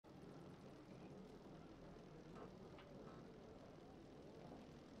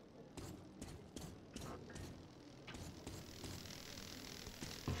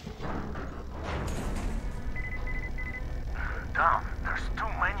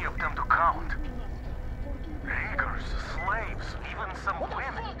count. Riggers, slaves, even some women.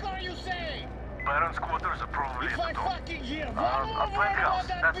 What the fuck are you saying? Baron's quarters are probably If at I the top. fucking hear one A more word penthouse,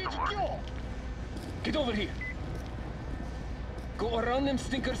 about that that's the bitch word. Get over here. Go around them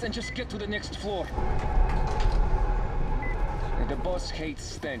stinkers and just get to the next floor. And the boss hates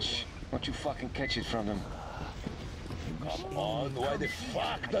stench. Won't you fucking catch it from them? Come on, why the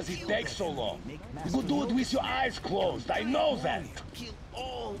fuck does it take so long? You could do it with your eyes closed, I know that! Kill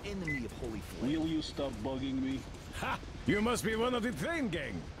all enemy of Holy Flame. Will you stop bugging me? Ha! You must be one of the train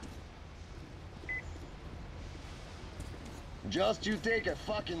gang! Just you take a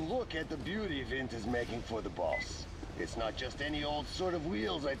fucking look at the beauty Vint is making for the boss. It's not just any old sort of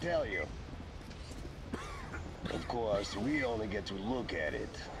wheels, I tell you. Of course, we only get to look at it.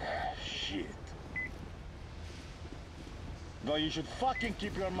 Shit. No, you should fucking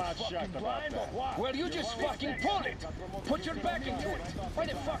keep your mouth shut about that. Well, you just fucking pull it! Put your back into it! Why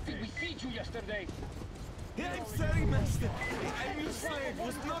the fuck did we feed you yesterday? I'm sorry, master. I knew slave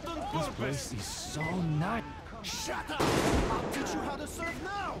was not on purpose. This place is so nice. Shut up! I'll teach you how to serve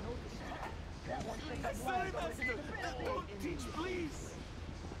now! I'm sorry, master. Don't teach, please.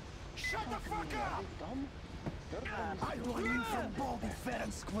 Shut the fuck up! I run in from Baldy fair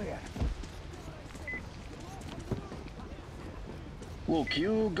and square. Look,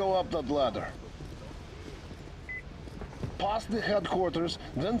 you go up that ladder. Past the headquarters,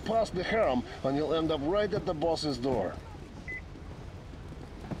 then past the harem, and you'll end up right at the boss's door.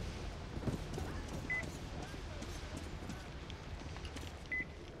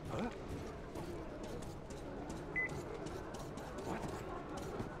 Huh?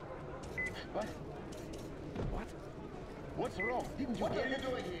 What? What? What's wrong? What are you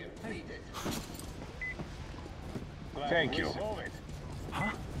doing here? Read it. Thank you.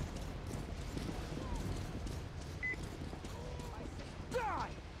 Huh?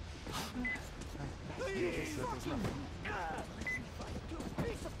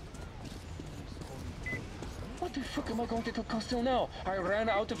 What the fuck am I going to tell Costello now? I ran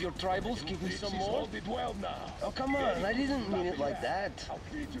out of your tribals, give me some more? Hold it well now. Oh, come on, I didn't mean it like that. I'll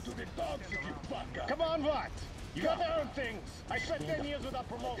feed you to the dogs if you fuck up. Come on, what? You gotta earn things. I spent 10 years without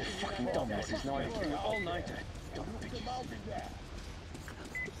promotion. Fucking dumbasses, now I have to do it all night. Dumb bitches. I'll be there.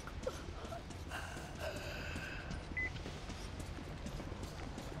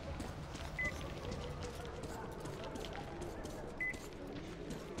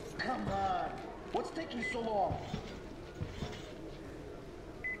 Come on. What's taking so long?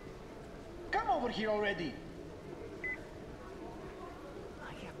 Come over here already.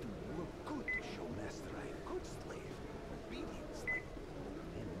 I have to look good to show master I am good slave. Obedience, like,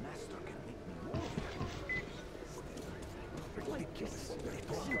 and master can make me warrior. Ridiculous.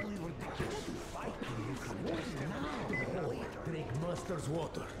 Simply ridiculous. To fight you can now. Drink master's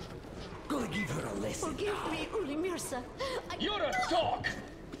water. Gonna give her a lesson. Forgive me, Ulimirsa. You're a dog!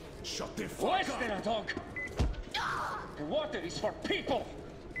 Shut the fuck Less up! than a dog! The water is for people!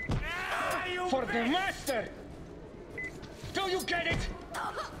 For the master! Do you get it?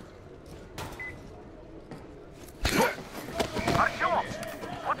 Artyom,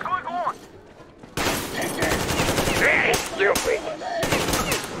 what's going on? Hey, stupid!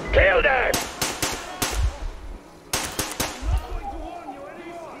 Kill them!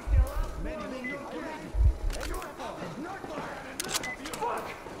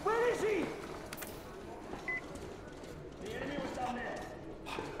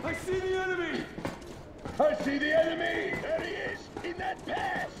 I see the enemy! I see the enemy! There he is! In that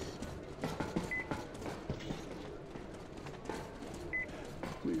pass!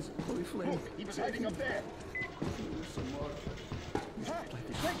 Please, Holy Flame. Look, he was hiding up there! Some more.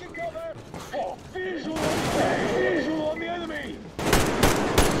 Taking cover! Oh, visual! Visual on the enemy!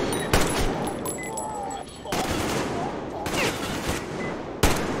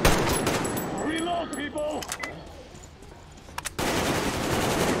 Reload, people!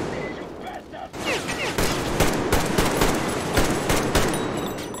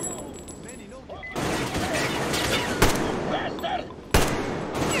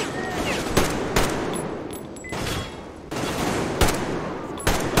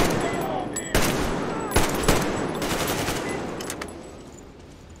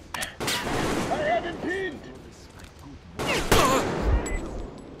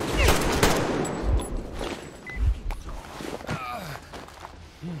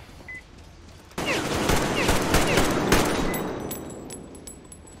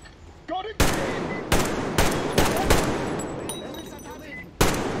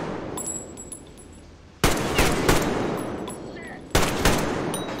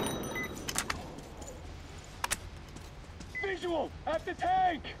 Visual! At the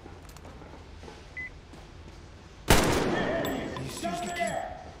tank!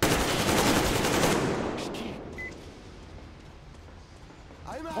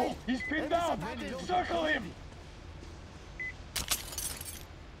 Oh, he's pinned down! Circle him!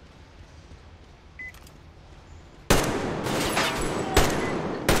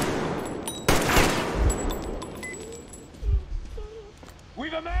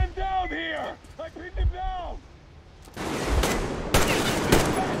 We've a man down here! I pinned him down!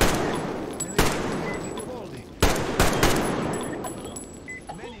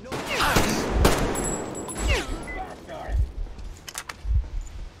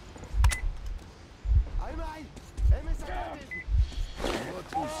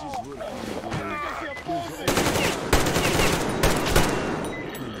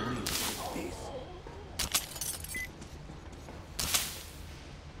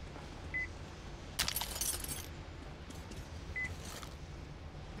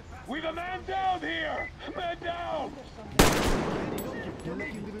 We've a man down here! Man down!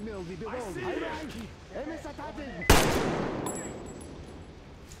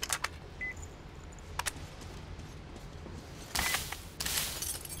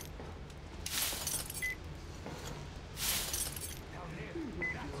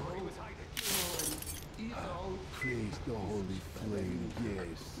 Praise the holy flame,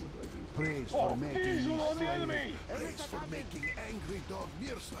 yes. Praise for making Diesel on the slain. enemy! Praise for making angry dog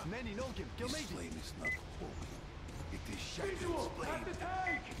Mirza. This flame is not holy. It is Shackle's flame.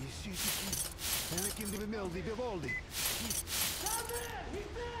 Anakin the Mildy Vivaldi. Down there!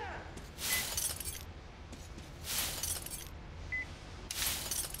 He's there!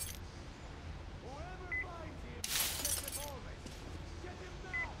 Whoever finds him, get him always. Get him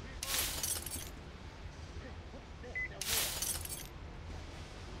now,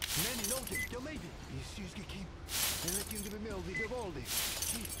 Many know him, kill maybe. He's Kim. Anakin the Mildy Vivaldi.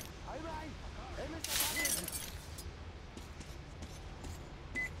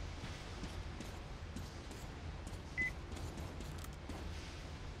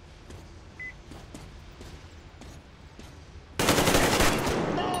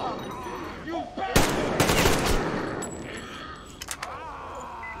 You bastard!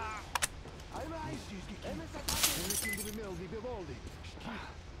 Anakin the Mildy Vivaldi.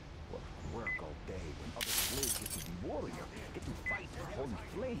 Work all day when other slaves get to be warrior, get to fight for holy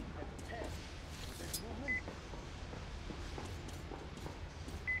flame.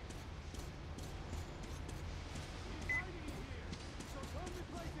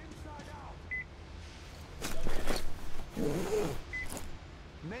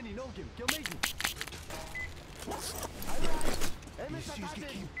 Many know him, kill maybe. He's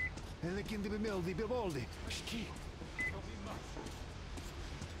Kim. Anakin the Mildy Vivaldi.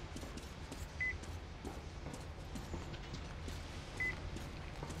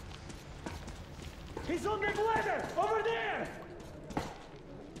 He's on the ladder! Over there!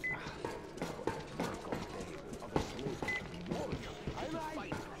 Work all day when other slaves get to be warrior, get to fight for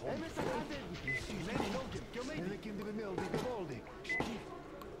holy flame. Many know him, kill maybe. Anakin the Mildy Vivaldi.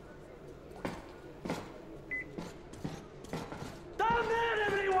 Down there,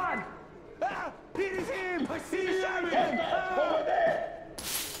 everyone! Ah! It is him! I see him! Over there!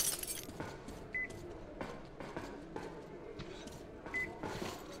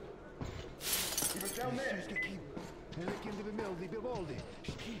 Down there. Anakin the Mildy Vivaldi.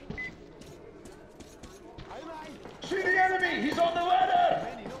 See the enemy! He's on the ladder!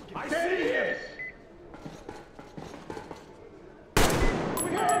 There he is! We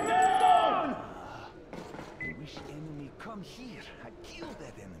got him down! I wish enemy come here. I kill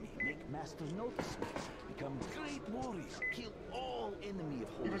that enemy. Make master notice me. Become great warriors. Kill all enemy of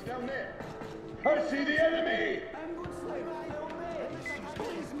He holy was flame. down there! I see the enemy! I'm good slave.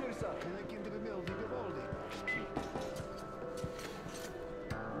 Please, Mirza. Anakin the Mildy Vivaldi.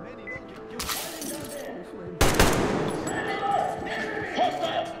 Many know him.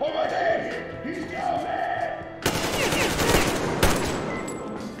 Hostile! Over there! He's down there!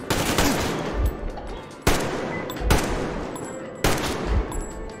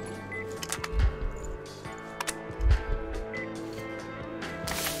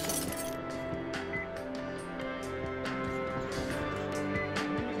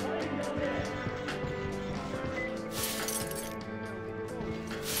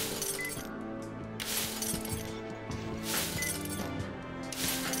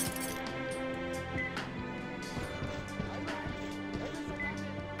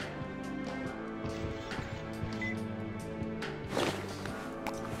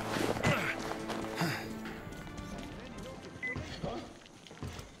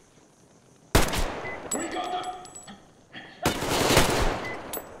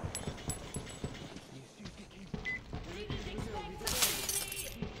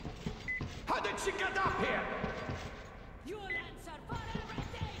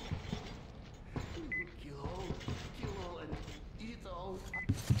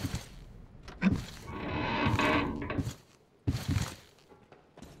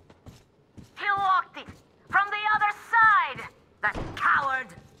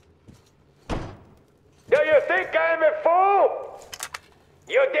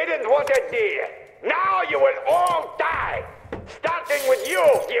 You didn't want a deal. Now you will all die. Starting with you,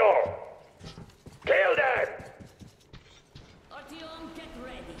 Gil. Kill them! Artyom, get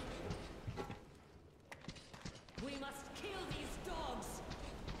ready. We must kill these dogs.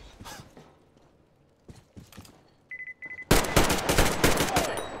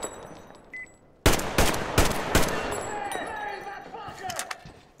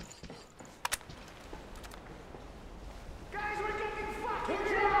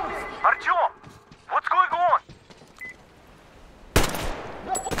 Artyom, what's going on?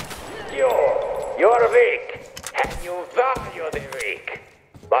 You're weak, and you value the weak.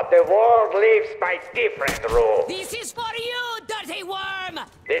 But the world lives by different rules. This is for you, dirty worm!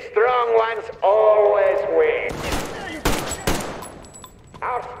 The strong ones always win.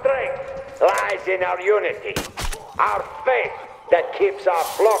 Our strength lies in our unity. Our faith that keeps our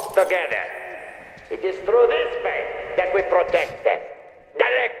flock together. It is through this faith that we protect them,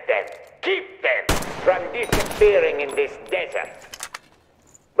 direct them, keep them from disappearing in this desert.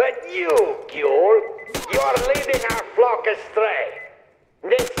 But you, Ghoul, you are leading our flock astray.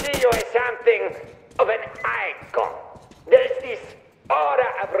 They see you as something of an icon. There's this aura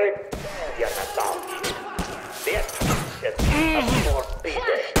of rebellion about you. The attraction of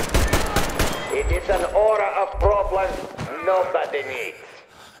forbidden. It is an aura of problems nobody needs.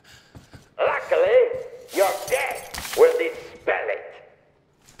 Luckily, your death will dispel it.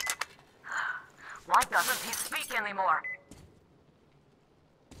 Why doesn't he speak anymore?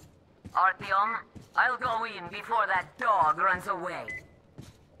 Artyom, I'll go in before that dog runs away.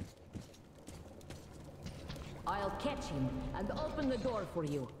 I'll catch him and open the door for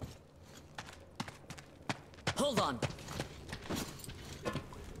you. Hold on.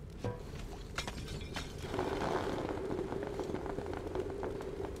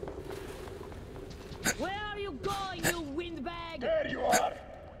 Where are you going, you windbag? There you are!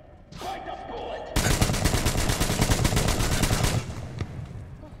 Fight the bullet!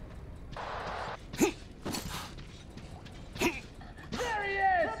 There he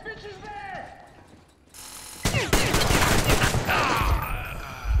is! That bitch is there!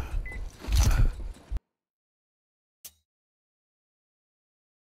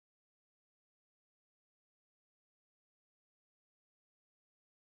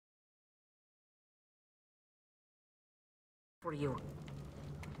 For you.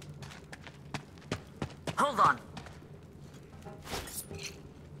 Hold on.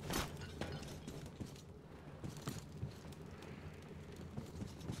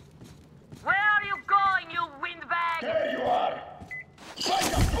 Where are you going, you windbag? There you are!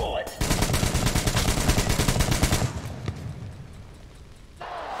 Fight the bullet!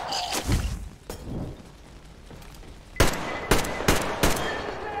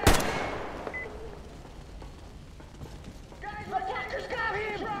 The fuckers got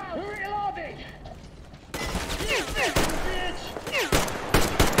him! Reloading! You bitch!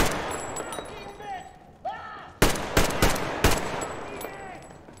 Fucking bitch! Ah!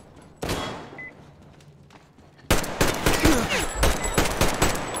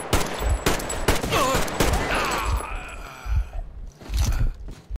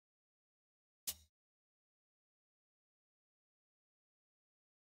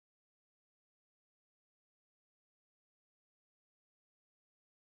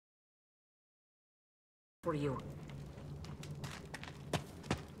 For you.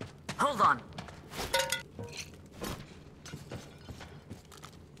 Hold on.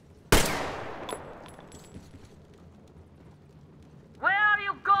 Where are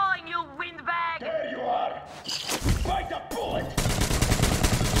you going, you windbag? There you are! Fight the bullet!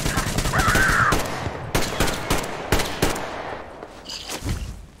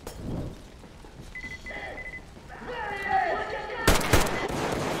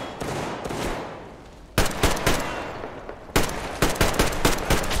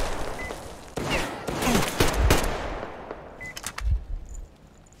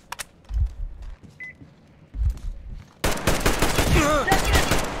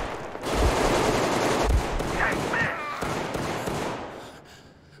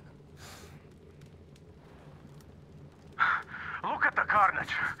 Look at the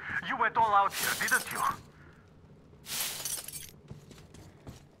carnage. You went all out here, didn't you?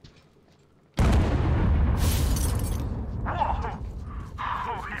 Whoa!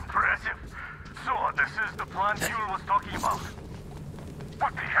 Oh, impressive. So, this is the plant Yule was talking about.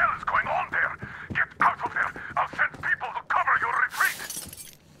 What the hell is going on there? Get out of there! I'll send people to cover your retreat!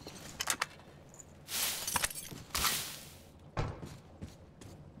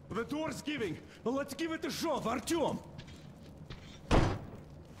 The door's giving. Let's give it a shove, Artyom.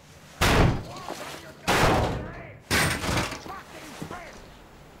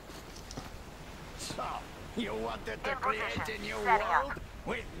 You wanted to In create position. a new Setting up. world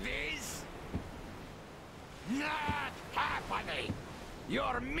with this? Not happening!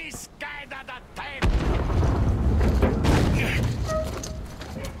 You're misguided attempt!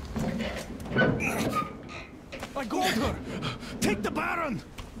 I got her! Take the Baron!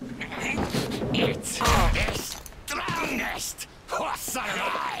 It's the strongest who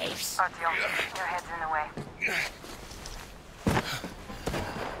survives! Artyom, your head's in the way.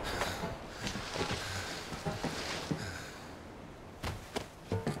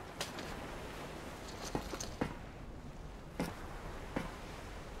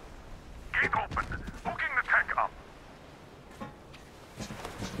 Gate open. Hooking the tank up.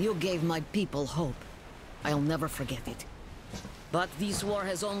 You gave my people hope. I'll never forget it. But this war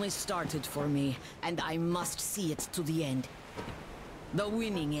has only started for me, and I must see it to the end. The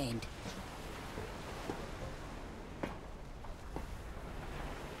winning end.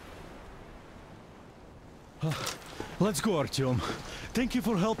 Let's go, Artyom. Thank you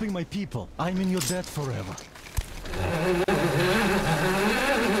for helping my people. I'm in your debt forever.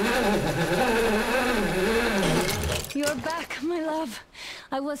 You're back, my love.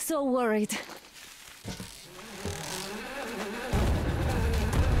 I was so worried.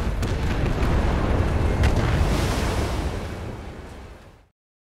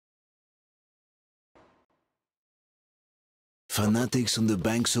 Fanatics on the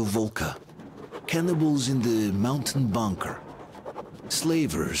banks of Volga. Cannibals in the mountain bunker.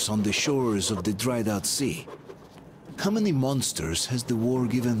 Slavers on the shores of the dried-out sea. How many monsters has the war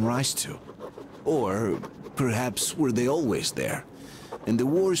given rise to? Or perhaps were they always there, and the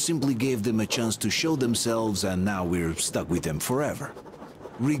war simply gave them a chance to show themselves and now we're stuck with them forever?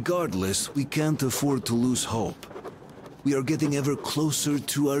 Regardless, we can't afford to lose hope. We are getting ever closer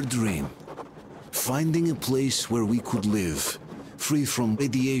to our dream. Finding a place where we could live, free from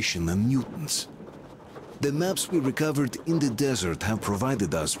radiation and mutants. The maps we recovered in the desert have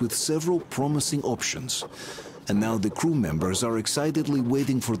provided us with several promising options, and now the crew members are excitedly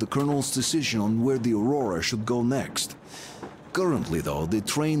waiting for the Colonel's decision on where the Aurora should go next. Currently, though, the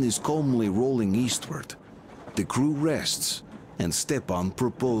train is calmly rolling eastward. The crew rests, and Stepan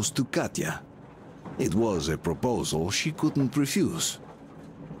proposed to Katya. It was a proposal she couldn't refuse.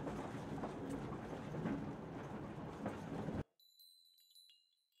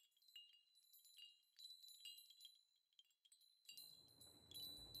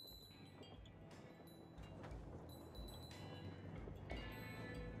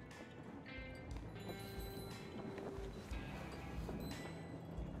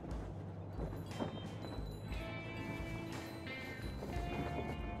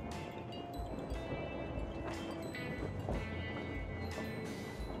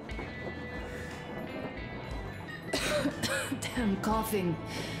 Damn coughing.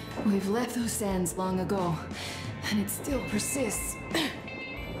 We've left those sands long ago, and it still persists.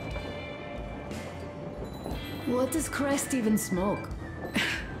 What does Crest even smoke?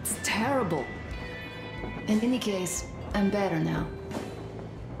 It's terrible. In any case, I'm better now.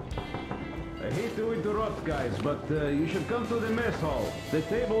 I hate to interrupt, guys, but you should come to the mess hall. The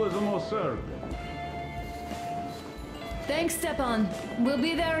table is almost served. Thanks, Stepan. We'll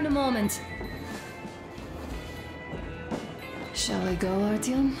be there in a moment. Shall we go,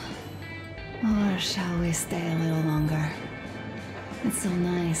 Artyom? Or shall we stay a little longer? It's so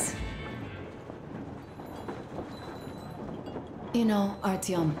nice. You know,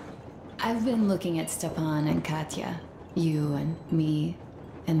 Artyom, I've been looking at Stepan and Katya, you and me,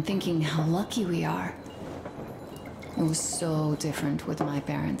 and thinking how lucky we are. It was so different with my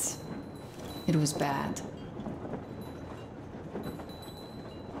parents. It was bad.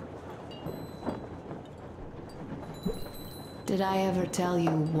 Did I ever tell you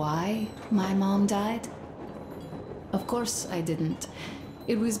why my mom died? Of course I didn't.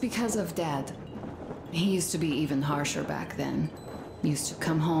 It was because of Dad. He used to be even harsher back then. He used to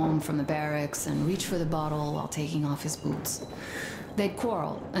come home from the barracks and reach for the bottle while taking off his boots. They'd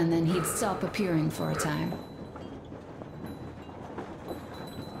quarrel, and then he'd stop appearing for a time.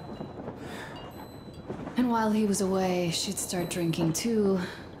 And while he was away, she'd start drinking too,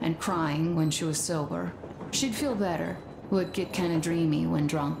 and crying when she was sober. She'd feel better. Would get kind of dreamy when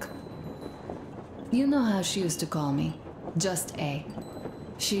drunk. You know how she used to call me? Just A.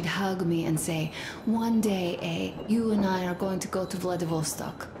 She'd hug me and say, "One day, A, you and I are going to go to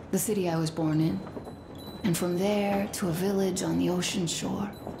Vladivostok, the city I was born in. And from there to a village on the ocean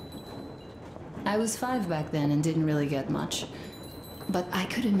shore." I was 5 back then and didn't really get much. But I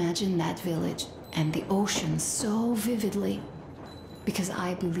could imagine that village and the ocean so vividly because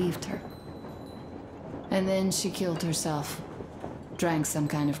I believed her. And then she killed herself. Drank some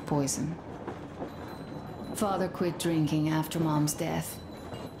kind of poison. Father quit drinking after Mom's death.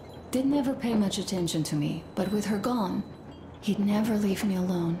 Didn't ever pay much attention to me, but with her gone, he'd never leave me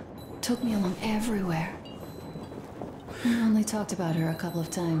alone. Took me along everywhere. We only talked about her a couple of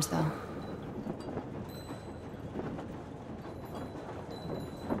times, though.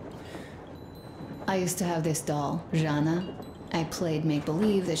 I used to have this doll, Jana. I played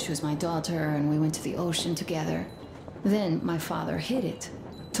make-believe that she was my daughter, and we went to the ocean together. Then my father hid it,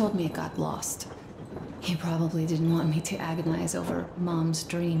 told me it got lost. He probably didn't want me to agonize over Mom's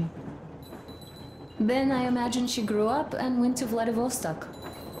dream. Then I imagine she grew up and went to Vladivostok.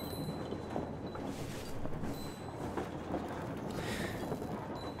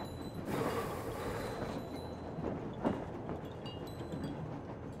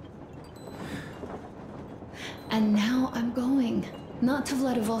 And now I'm going. Not to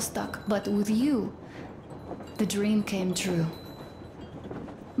Vladivostok, but with you. The dream came true.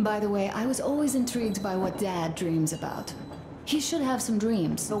 By the way, I was always intrigued by what Dad dreams about. He should have some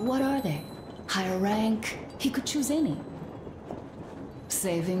dreams, but what are they? Higher rank? He could choose any.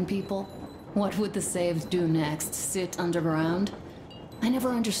 Saving people? What would the saved do next? Sit underground? I never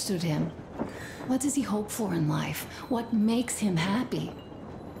understood him. What does he hope for in life? What makes him happy?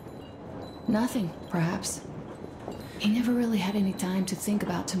 Nothing, perhaps. He never really had any time to think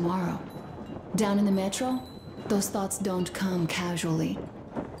about tomorrow. Down in the metro, those thoughts don't come casually.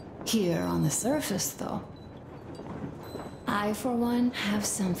 Here on the surface, though. I, for one, have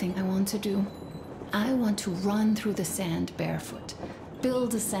something I want to do. I want to run through the sand barefoot.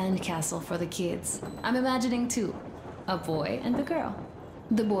 Build a sandcastle for the kids. I'm imagining two. A boy and a girl.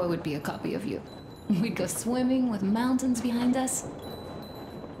 The boy would be a copy of you. We'd go swimming with mountains behind us.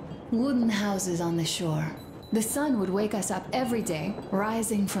 Wooden houses on the shore. The sun would wake us up every day,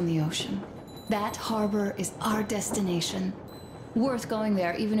 rising from the ocean. That harbor is our destination. Worth going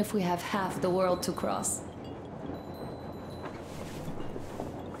there even if we have half the world to cross.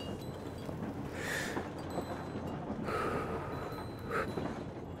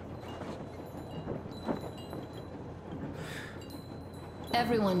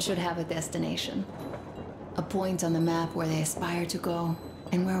 Everyone should have a destination. A point on the map where they aspire to go,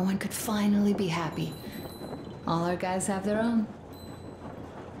 and where one could finally be happy. All our guys have their own.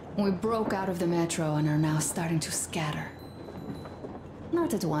 We broke out of the metro and are now starting to scatter.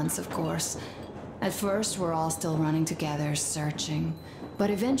 Not at once, of course. At first, we're all still running together, searching. But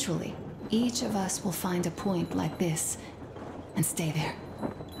eventually, each of us will find a point like this and stay there.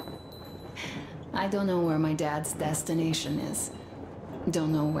 I don't know where my dad's destination is.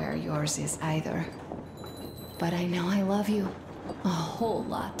 Don't know where yours is either. But I know I love you a whole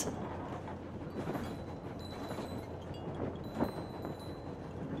lot.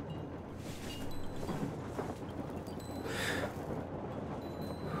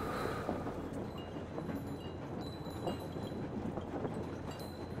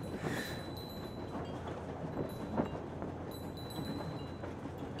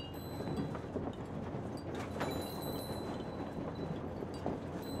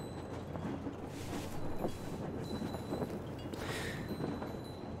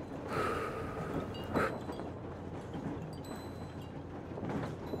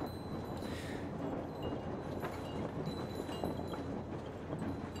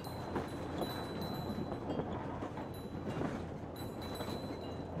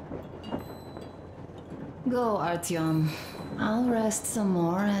 Go, Artyom. I'll rest some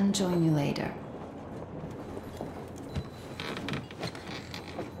more and join you later.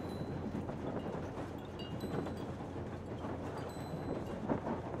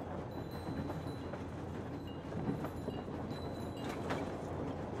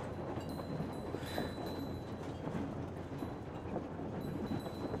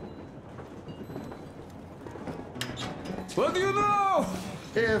 What do you know?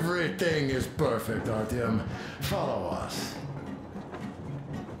 Everything is perfect, Artyom. Follow us.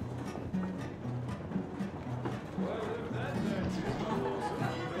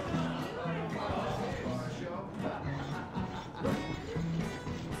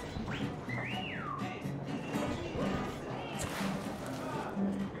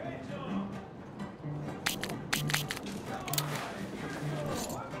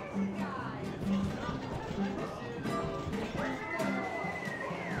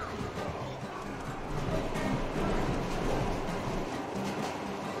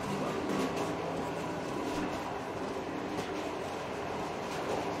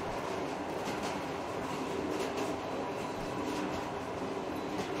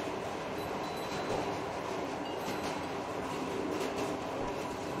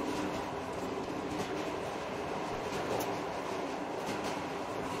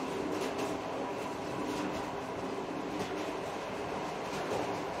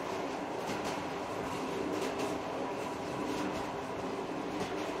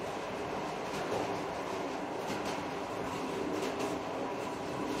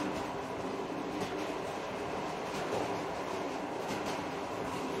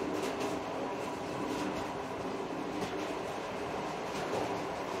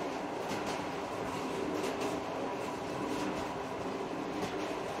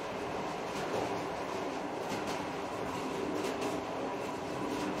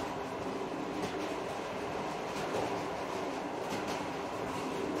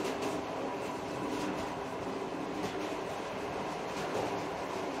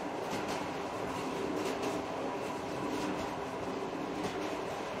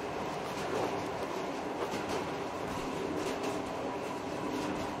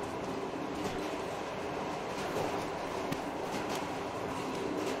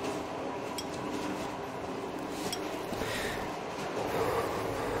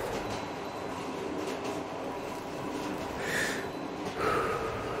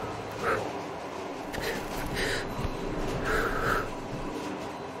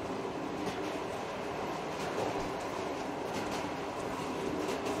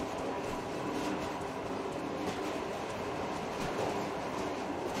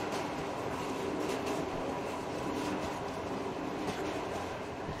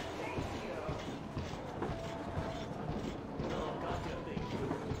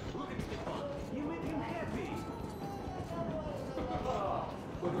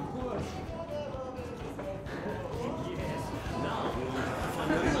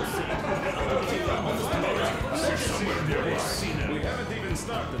 somewhere nearby. We haven't even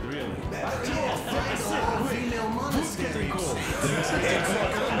started, really. Female monastery.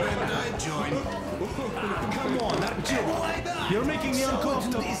 Come on, Jill. You're making me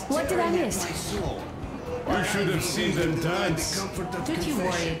uncomfortable. What did I miss? You should have seen them dance. Don't you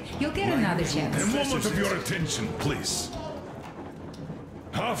worry. You'll get another chance. A moment of your attention, please.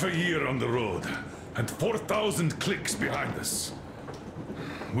 Half a year on the road, and 4,000 clicks behind us.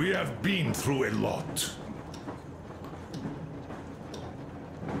 We have been through a lot.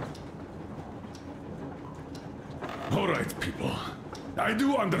 All right, people. I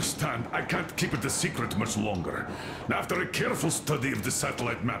do understand I can't keep it a secret much longer. After a careful study of the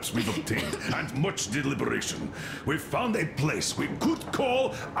satellite maps we've obtained, and much deliberation, we've found a place we could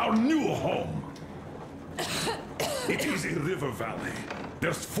call our new home. It is a river valley.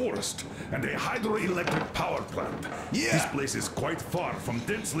 There's forest and a hydroelectric power plant. Yeah. This place is quite far from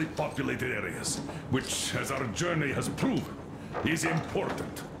densely populated areas, which, as our journey has proven, is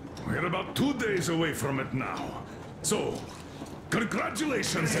important. We're about 2 days away from it now. So,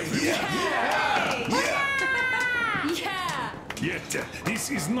 congratulations, everyone! Yeah! Yet, this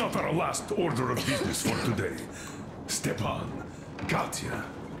is not our last order of business for today. Stepan, Katya.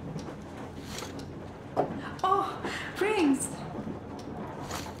 Oh, rings!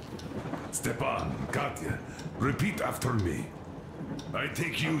 Stepan, Katya, repeat after me. I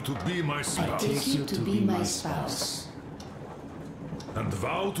take you to be my spouse. I take you to be my spouse. And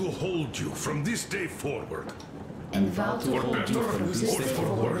vow to hold you from this day forward. And vow to for hold better you from this or day for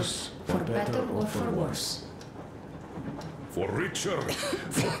forward, worse. for better or for worse. For richer,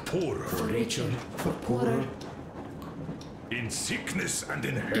 for poorer. For richer, for poorer. In sickness and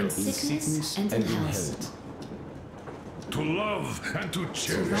in health. In sickness and in health. To love and to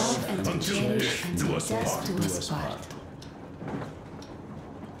cherish love and to until cherish death until do us death do part. us part.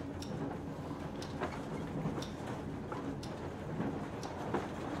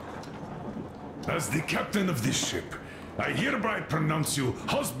 As the captain of this ship, I hereby pronounce you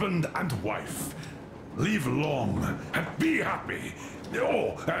husband and wife. Live long and be happy.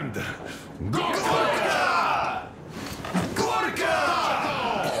 Oh, and Gorka! Gorka!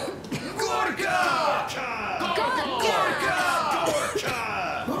 Gorka!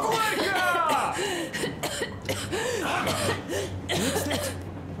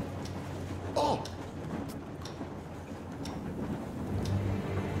 Oh!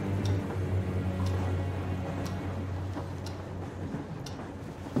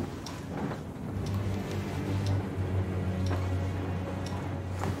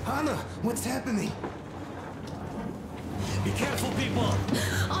 Anna, what's happening? Be careful, people!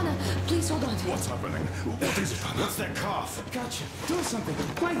 Anna, please hold on. What's happening? What is it, Anna? What's that cough? Gotcha. Do something,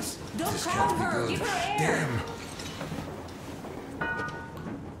 please. Don't crowd her! Give her air! Damn!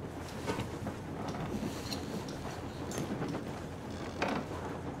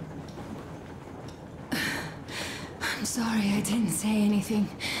 I'm sorry I didn't say anything.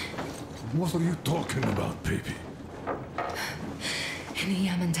 What are you talking about, baby? In the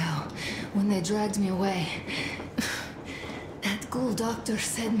Yamantau, when they dragged me away, that ghoul doctor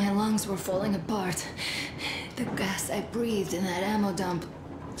said my lungs were falling apart. The gas I breathed in that ammo dump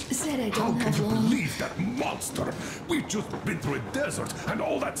said I don't have How can you long. believe that monster? We've just been through a desert and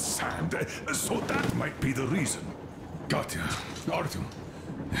all that sand, so that might be the reason. Katya, Artyom,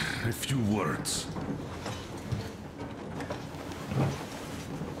 a few words.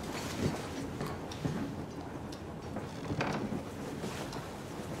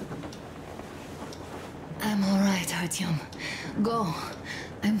 I'm all right, Artyom. Go.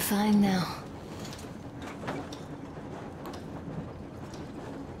 I'm fine now.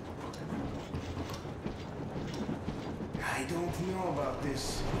 I don't know about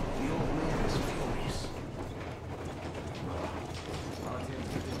this. The old man is furious.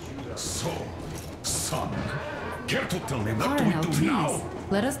 So, son, care to tell me what Colonel, do we do please. now?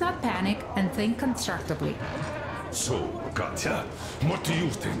 Let us not panic and think constructively. So, Katya, what do you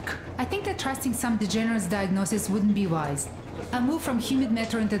think? I think that trusting some degenerate's diagnosis wouldn't be wise. A move from humid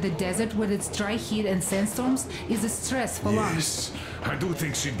metro into the desert with its dry heat and sandstorms is a stress for lungs. Yes, I do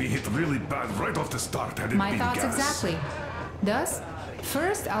think she'd be hit really bad right off the start had it My been thoughts gas. exactly. Thus,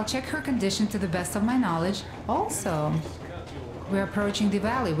 first I'll check her condition to the best of my knowledge. Also, we're approaching the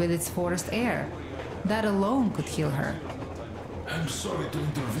valley with its forest air. That alone could heal her. I'm sorry to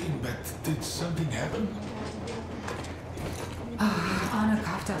intervene, but did something happen? Anna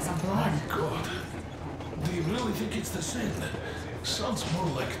coughed out some blood. God. Do you really think it's the same? Sounds more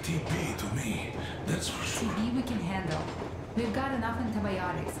like TB to me. That's for sure. TB we can handle. We've got enough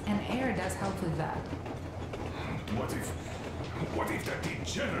antibiotics, and air does help with that. What if that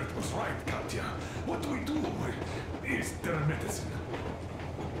degenerate was right, Katya? What do we do? Is there a medicine?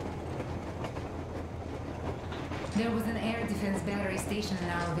 There was an air defense battery station in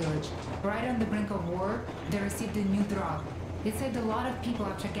our village. Right on the brink of war, they received a new drug. It saved a lot of people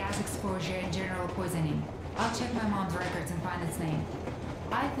after gas exposure and general poisoning. I'll check my mom's records and find its name.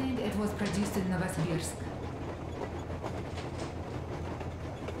 I think it was produced in Novosibirsk.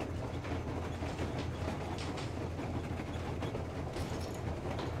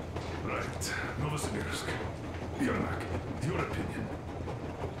 Right, Novosibirsk. Yermak, your opinion?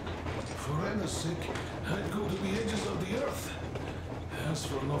 For Anna's sake, I'd go to the edges of the earth. As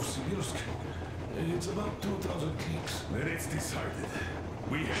for Novosibirsk, it's about 2,000 clicks. Then it's decided.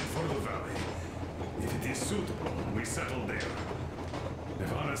 We head for the valley. If it is suitable, we settle there.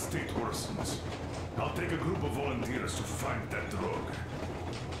 If Anna's state worsens, I'll take a group of volunteers to find that drug.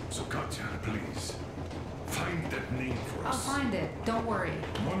 So Katya, please, find that name for us. I'll find it, don't worry.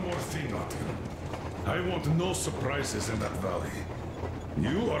 One more thing, Artyom. I want no surprises in that valley.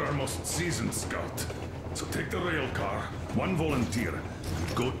 You are our most seasoned scout. So take the rail car, one volunteer,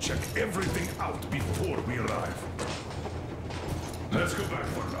 and go check everything out before we arrive. Let's go back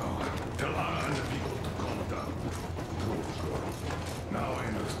for now. Tell Anna and the people to calm down. Good girl. Now I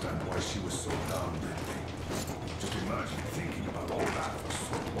understand why she was so down lately. Just imagine thinking about all that for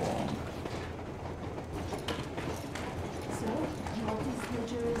so long. So, what is the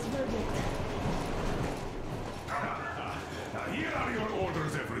jury's verdict? Now here are your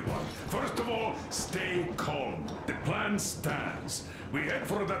orders, everyone. First of all, stay calm. The plan stands. We head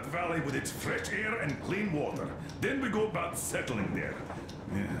for that valley with its fresh air and clean water. Then we go about settling there.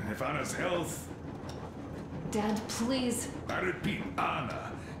 If Anna's health... Dad, please. I repeat,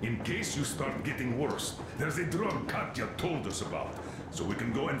 Anna, in case you start getting worse, there's a drug Katya told us about, so we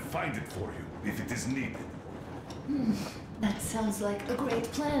can go and find it for you, if it is needed. That sounds like a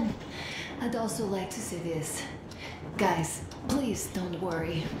great plan. I'd also like to say this. Guys, please don't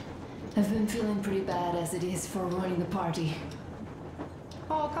worry. I've been feeling pretty bad as it is for ruining the party.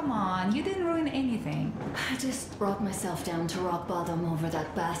 Oh, come on, you didn't ruin anything. I just brought myself down to rock bottom over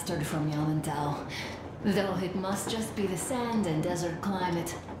that bastard from Yamantau. Though it must just be the sand and desert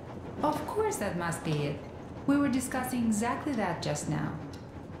climate. Of course that must be it. We were discussing exactly that just now.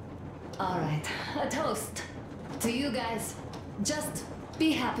 Alright, a toast. To you guys. Just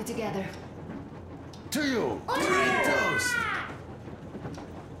be happy together. To you! Oh, Great toast!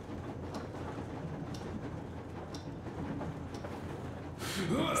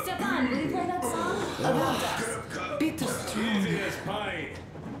 Stefan, will you play that song? About us. Beat us. Easy as pie.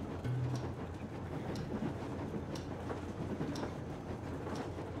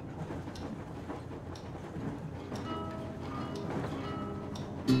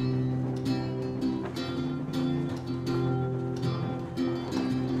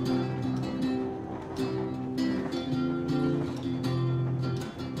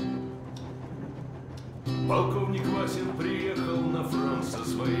 Полковник Васин приехал на фронт со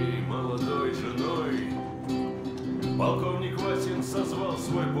своей молодой женой. Полковник Васин созвал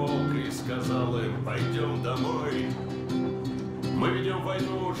свой полк и сказал им: пойдем домой. Мы ведем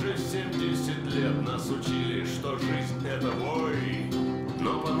войну уже 70 лет, нас учили, что жизнь это бой.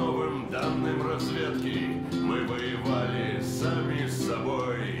 Но по новым данным разведки мы воевали сами с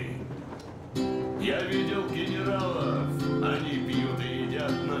собой. Я видел генералов, они пьют и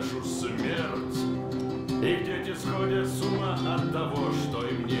едят нашу смерть. Их дети сходят с ума от того, что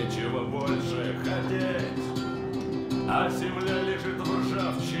им нечего больше хотеть. А земля лежит в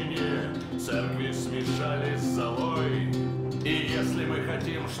ржавчине, церкви смешались с золой. И если мы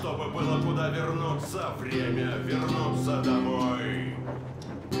хотим, чтобы было куда вернуться, время вернуться домой.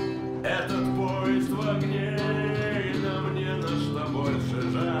 Этот поезд в огне, и нам не на что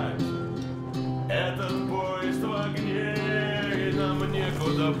больше жать. Этот поезд в огне, и нам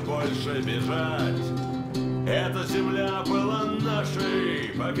некуда больше бежать. Эта земля была нашей,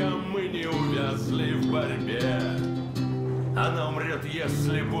 пока мы не увязли в борьбе. Она умрет,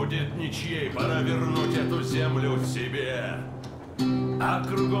 если будет ничьей, пора вернуть эту землю себе. А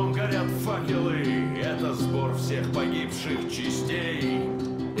кругом горят факелы, это сбор всех погибших частей.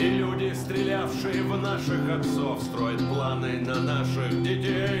 И люди, стрелявшие в наших отцов, строят планы на наших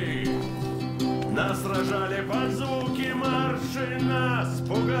детей. Нас сражали под звуки маршей, нас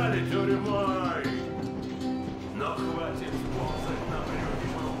пугали тюрьмой. Но хватит ползать на брюки,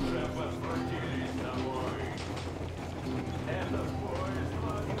 мы уже возвратились домой. Этот поезд в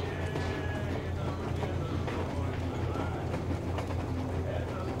огне, и нам не на что больше ждать.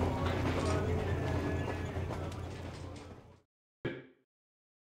 Этот поезд в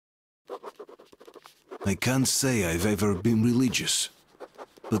огне, I can't say I've ever been religious.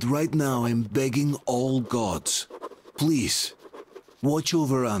 But right now I'm begging all gods, please, watch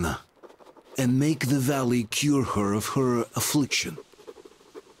over Anna, and make the valley cure her of her affliction.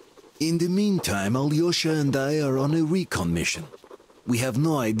 In the meantime, Alyosha and I are on a recon mission. We have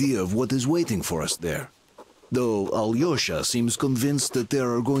no idea of what is waiting for us there. Though Alyosha seems convinced that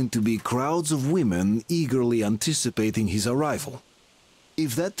there are going to be crowds of women eagerly anticipating his arrival.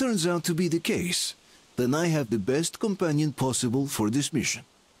 If that turns out to be the case, then I have the best companion possible for this mission.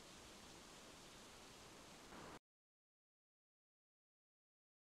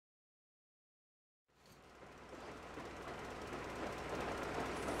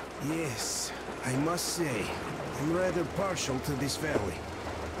 Yes, I must say, I'm rather partial to this valley.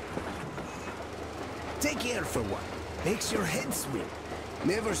 Take air for one. Makes your head swim.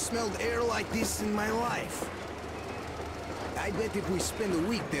 Never smelled air like this in my life. I bet if we spend a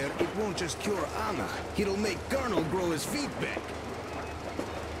week there, it won't just cure Anna. It'll make Colonel grow his feet back.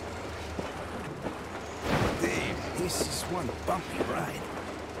 Damn, this is one bumpy ride.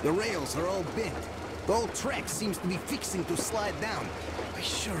 The rails are all bent. The whole track seems to be fixing to slide down. I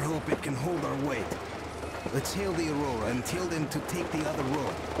sure hope it can hold our weight. Let's hail the Aurora and tell them to take the other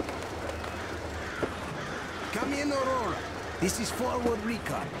road. Come in, Aurora. This is forward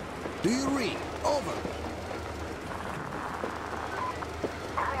recon. Do you read? Over.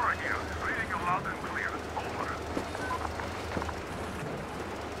 Aurora here. Reading you loud and clear. Over.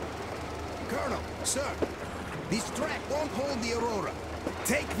 Colonel, sir. This track won't hold the Aurora.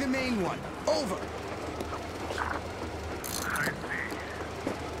 Take the main one. Over. I see.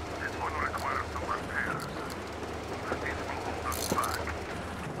 This one requires some repairs. This will hold us back.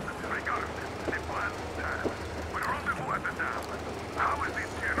 Regardless, the plan stands. We rendezvous at the dam. How is the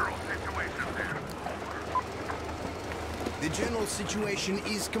general situation there? The general situation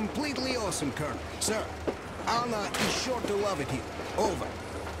is completely awesome, Colonel. Sir, Anna is sure to love it here. Over.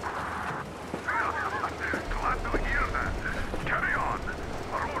 Glad to hear that. Carry on.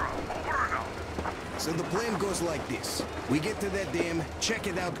 Aurora, over and out. So the plan goes like this. We get to that dam, check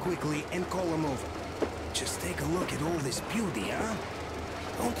it out quickly, and call them over. Just take a look at all this beauty, huh?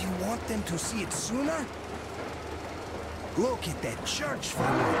 Don't you want them to see it sooner? Look at that church for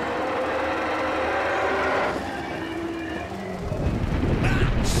one.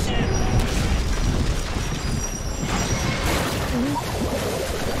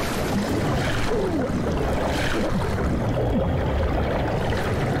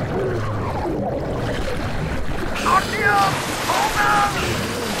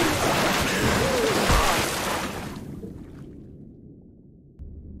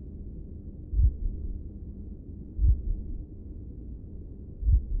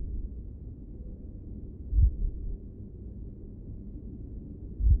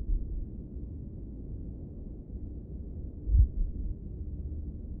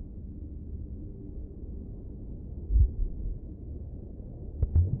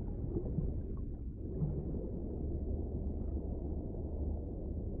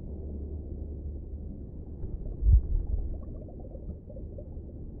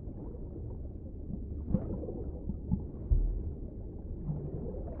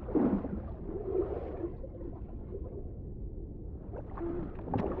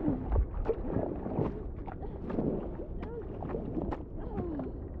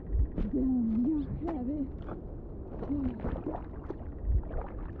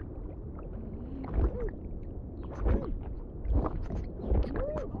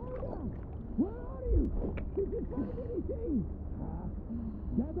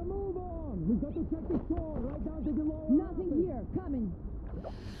 Gotta move on! We've got to check the shore right down to the lower. Nothing here. Coming.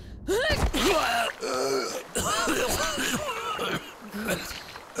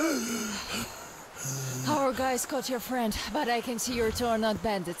 Our guys caught your friend, but I can see your two are not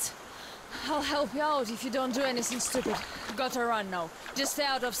bandits. I'll help you out if you don't do anything stupid. Gotta run now. Just stay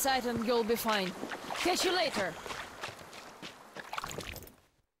out of sight and you'll be fine. Catch you later.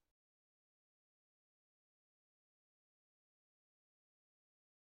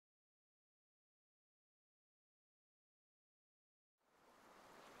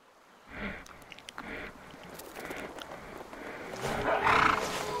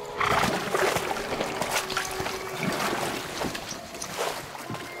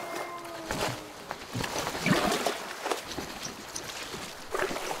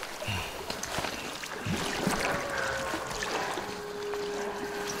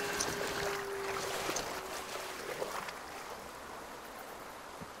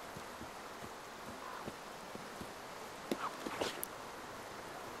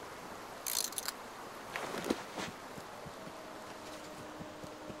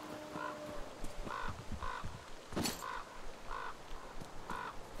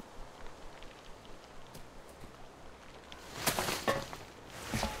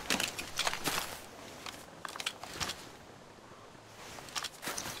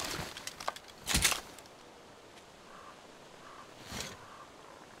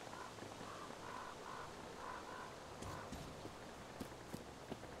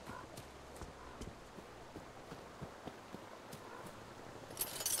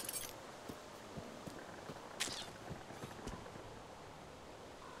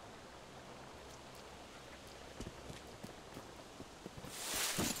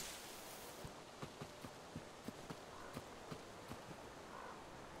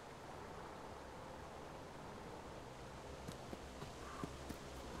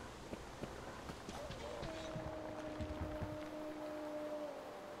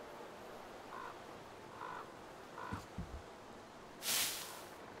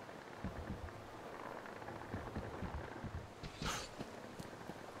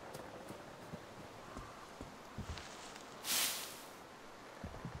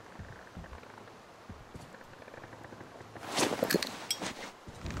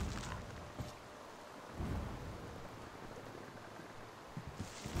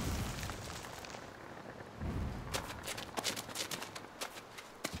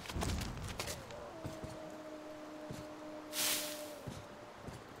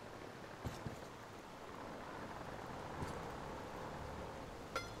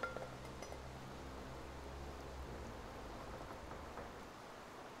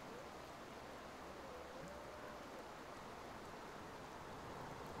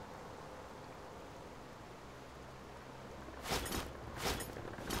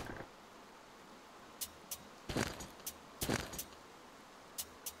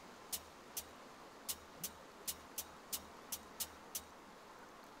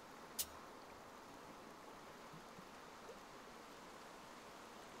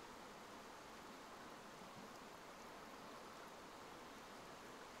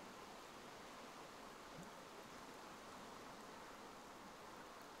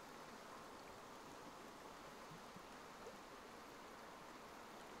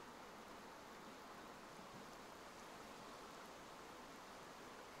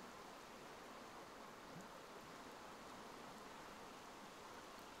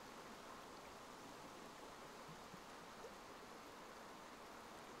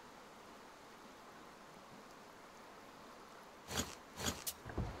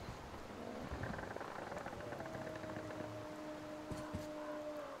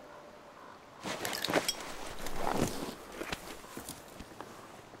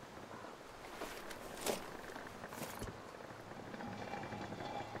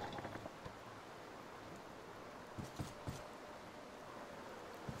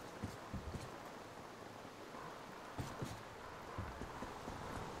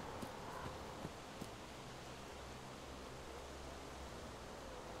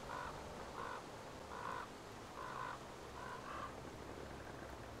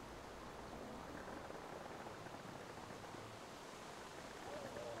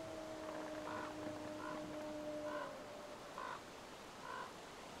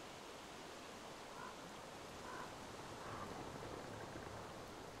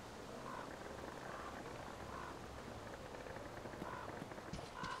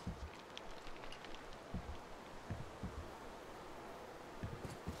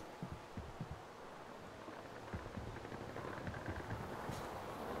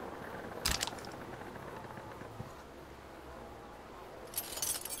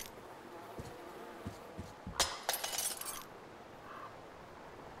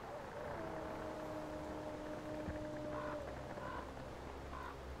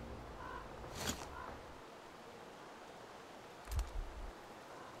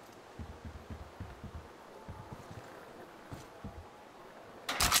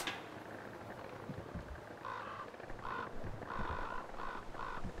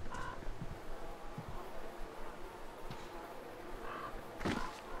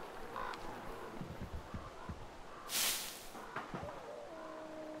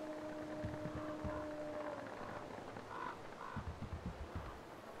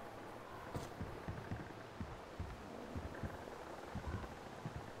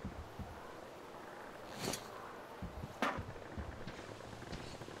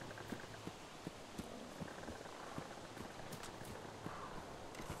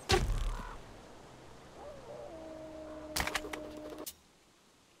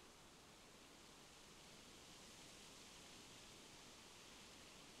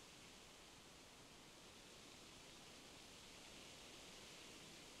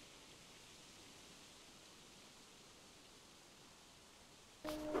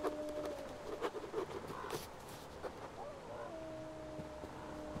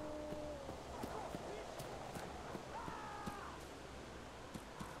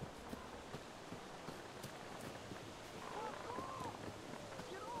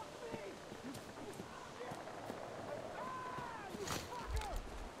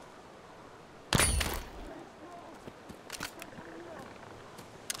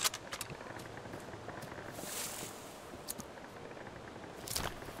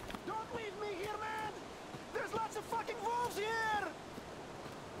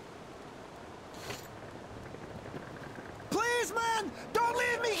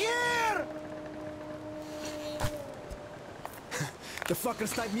 The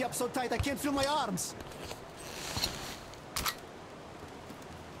fuckers tied me up so tight I can't feel my arms.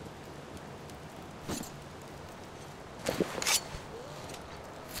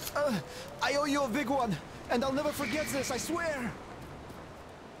 I owe you a big one, and I'll never forget this, I swear.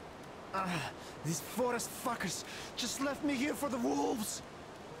 These forest fuckers just left me here for the wolves.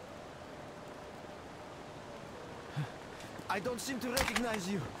 I don't seem to recognize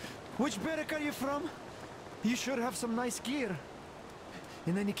you. Which barrack are you from? You sure have some nice gear.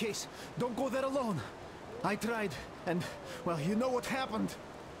 In any case, don't go there alone. I tried, and, well, you know what happened.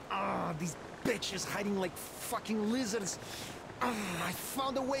 These bitches hiding like fucking lizards. I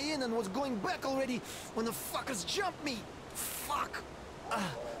found a way in and was going back already when the fuckers jumped me. Fuck.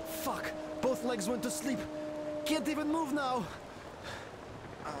 Fuck. Both legs went to sleep. Can't even move now.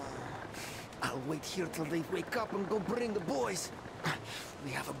 I'll wait here till they wake up and go bring the boys.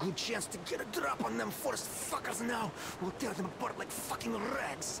 We have a good chance to get a drop on them forest fuckers now. We'll tear them apart like fucking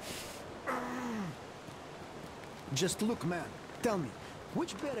rags. Just look, man. Tell me,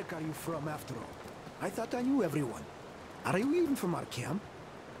 which barrack are you from after all? I thought I knew everyone. Are you even from our camp?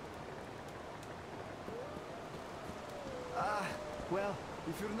 Well,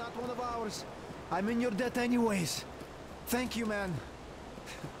 if you're not one of ours, I'm in your debt anyways. Thank you, man.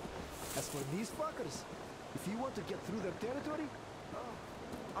 As for these fuckers, if you want to get through their territory...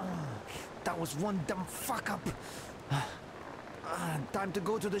 that was one dumb fuck-up. Time to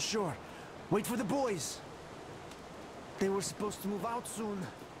go to the shore. Wait for the boys. They were supposed to move out soon.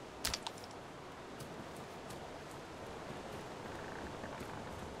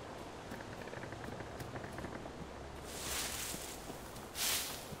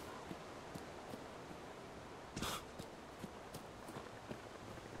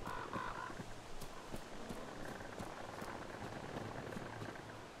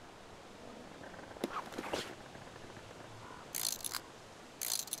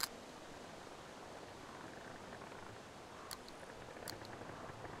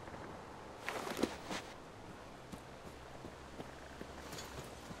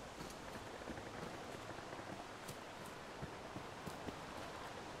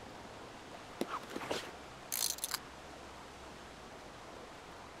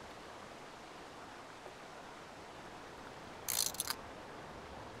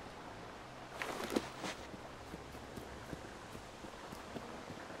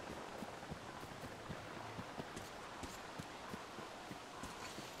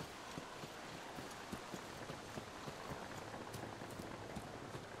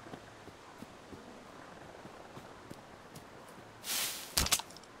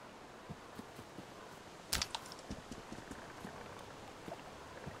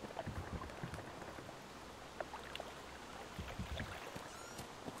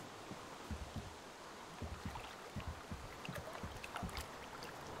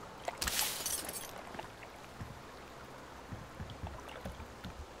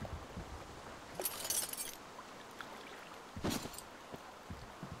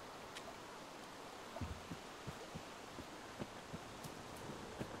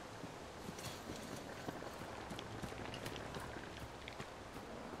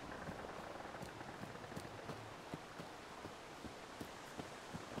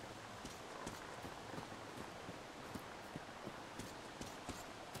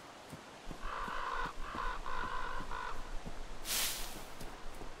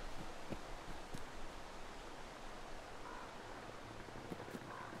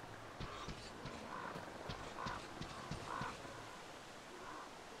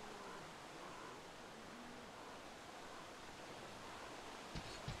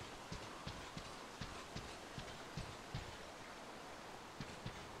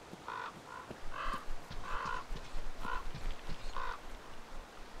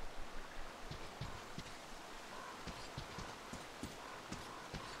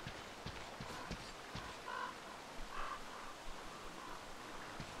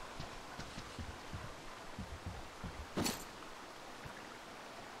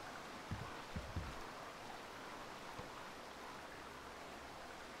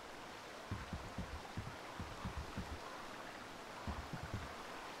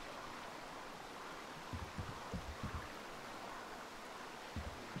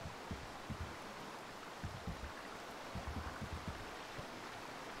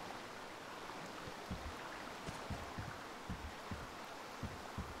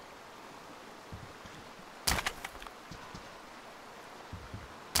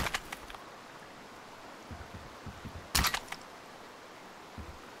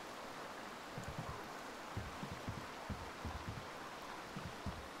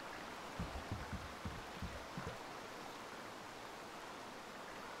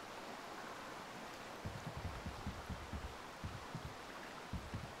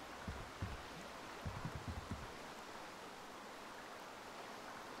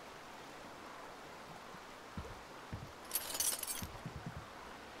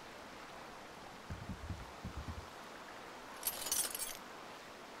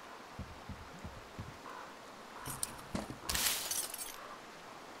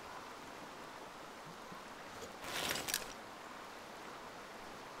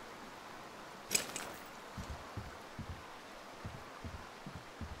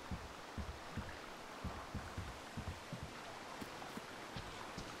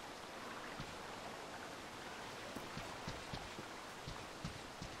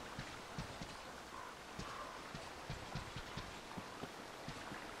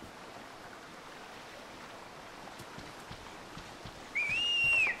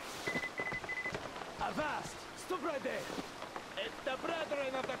 of right there. It's the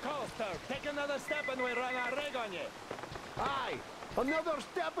brethren of the coaster. Take another step and we run our rig on you. Aye, another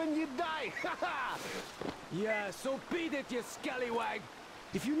step and you die. Yeah, so beat it, you scallywag.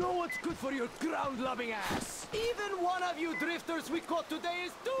 If you know what's good for your ground-loving ass. Even one of you drifters we caught today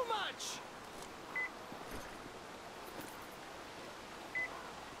is too much.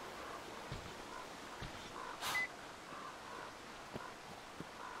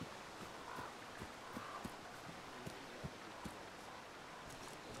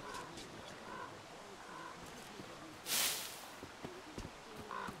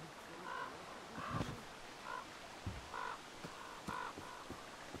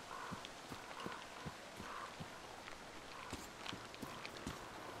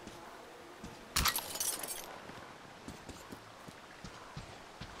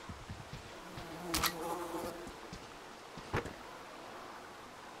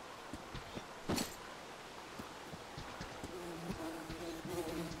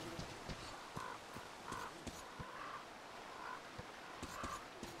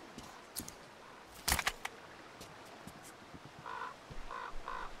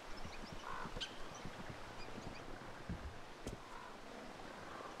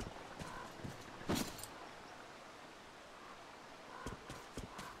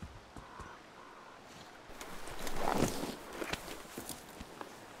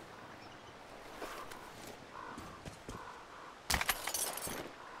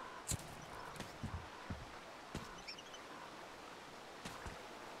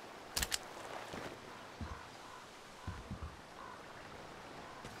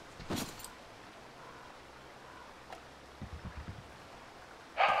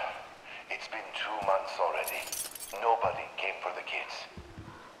 Already. Nobody came for the kids.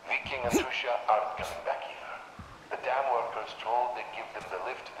 Viking and Tusha aren't coming back either. The dam workers told they'd give them the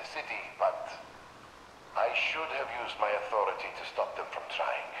lift to the city, but I should have used my authority to stop them from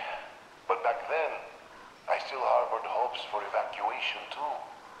trying. But back then, I still harbored hopes for evacuation too.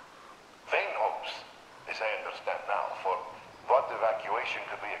 Vain hopes, as I understand now, for what evacuation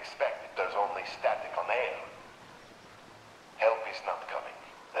could we expect if there's only static on air? Help is not coming.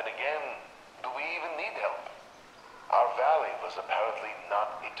 Then again, do we even need help? Our valley was apparently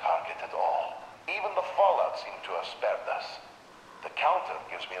not a target at all. Even the fallout seemed to have spared us. The counter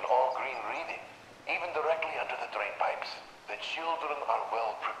gives me an all-green reading, even directly under the drain pipes. The children are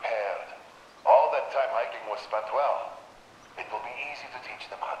well prepared. All that time hiking was spent well. It will be easy to teach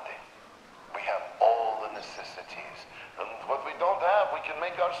them hunting. We have all the necessities, and what we don't have, we can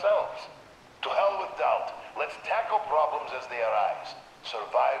make ourselves. To hell with doubt. Let's tackle problems as they arise.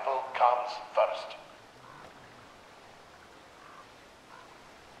 Survival comes first.